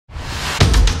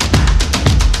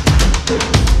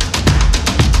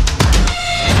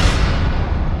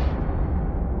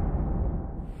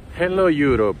Hello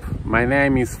Europe, my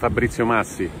name is Fabrizio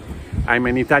Massi. I'm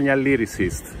an Italian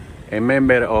lyricist, a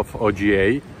member of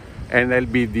OGAE, and I'll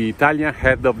be the Italian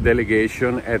head of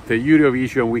delegation at the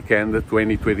Eurovision Weekend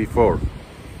 2024.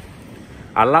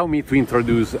 Allow me to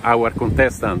introduce our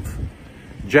contestant,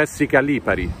 Jessica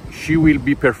Lipari. She will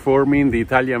be performing the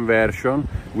Italian version,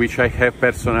 which I have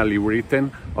personally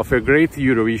written, of a great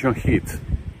Eurovision hit.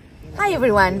 Hi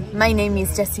everyone, my name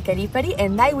is Jessica Lipari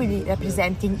and I will be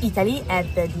representing Italy at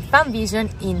the FANvision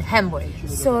in Hamburg.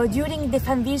 So during the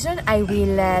FANvision I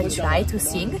will try to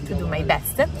sing, to do my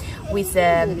best, with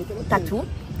tattoo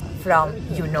from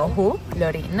you know who,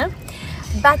 Loreen.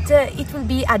 But it will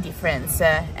be a difference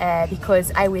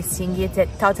because I will sing it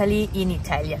totally in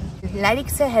Italian.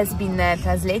 Lyrics has been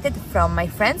translated from my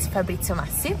friend Fabrizio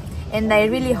Massi and I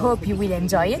really hope you will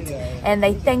enjoy it, and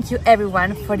I thank you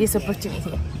everyone for this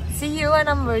opportunity. See you in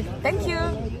Hamburg. Thank you.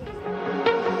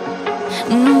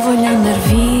 Non voglio andar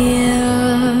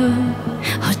via,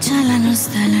 ho già la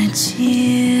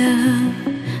nostalgia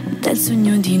del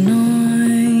sogno di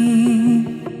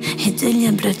noi e degli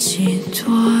abbracci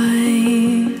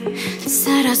tuoi.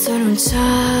 Sarà solo un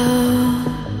ciao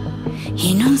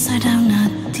e non sarà un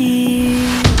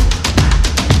addio.